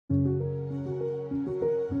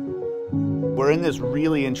We're in this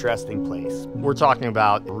really interesting place. We're talking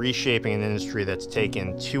about reshaping an industry that's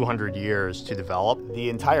taken 200 years to develop.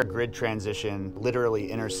 The entire grid transition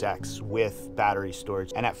literally intersects with battery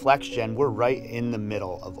storage. And at FlexGen, we're right in the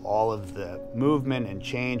middle of all of the movement and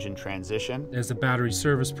change and transition. As a battery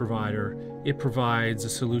service provider, it provides a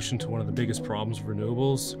solution to one of the biggest problems of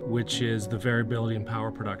renewables, which is the variability in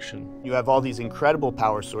power production. You have all these incredible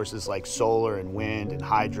power sources like solar and wind and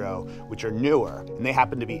hydro, which are newer, and they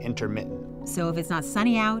happen to be intermittent. So if it's not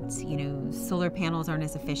sunny out, solar panels aren't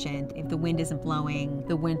as efficient. If the wind isn't blowing,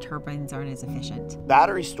 the wind turbines aren't as efficient.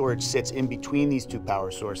 Battery storage sits in between these two power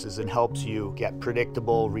sources and helps you get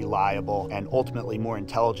predictable, reliable, and ultimately more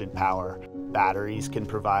intelligent power. Batteries can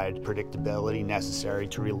provide predictability necessary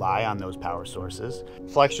to rely on those power sources.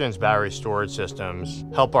 FlexGen's battery storage systems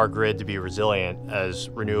help our grid to be resilient as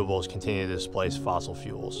renewables continue to displace fossil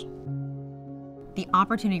fuels. The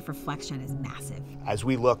opportunity for FlexGen is massive. As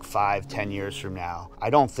we look 5-10 years from now, I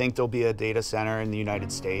don't think there'll be a data center in the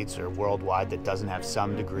United States or worldwide that doesn't have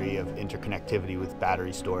some degree of interconnectivity with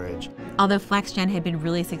battery storage. Although FlexGen had been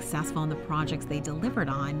really successful in the projects they delivered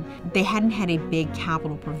on, they hadn't had a big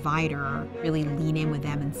capital provider really lean in with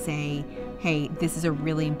them and say, hey, this is a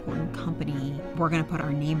really important company. We're going to put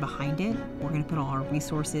our name behind it. We're going to put all our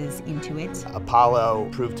resources into it. Apollo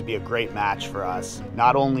proved to be a great match for us,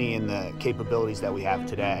 not only in the capabilities that we have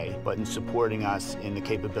today, but in supporting us in the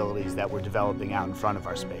capabilities that we're developing out in front of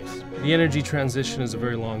our space. The energy transition is a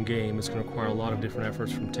very long game. It's going to require a lot of different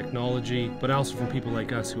efforts from technology, but also from people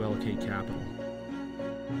like us who allocate capital.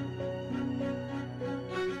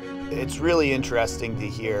 It's really interesting to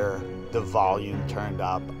hear the volume turned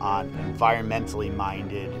up on environmentally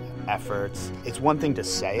minded efforts. It's one thing to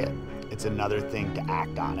say it, it's another thing to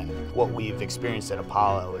act on it. What we've experienced at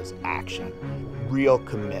Apollo is action, real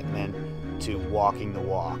commitment to walking the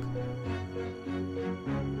walk.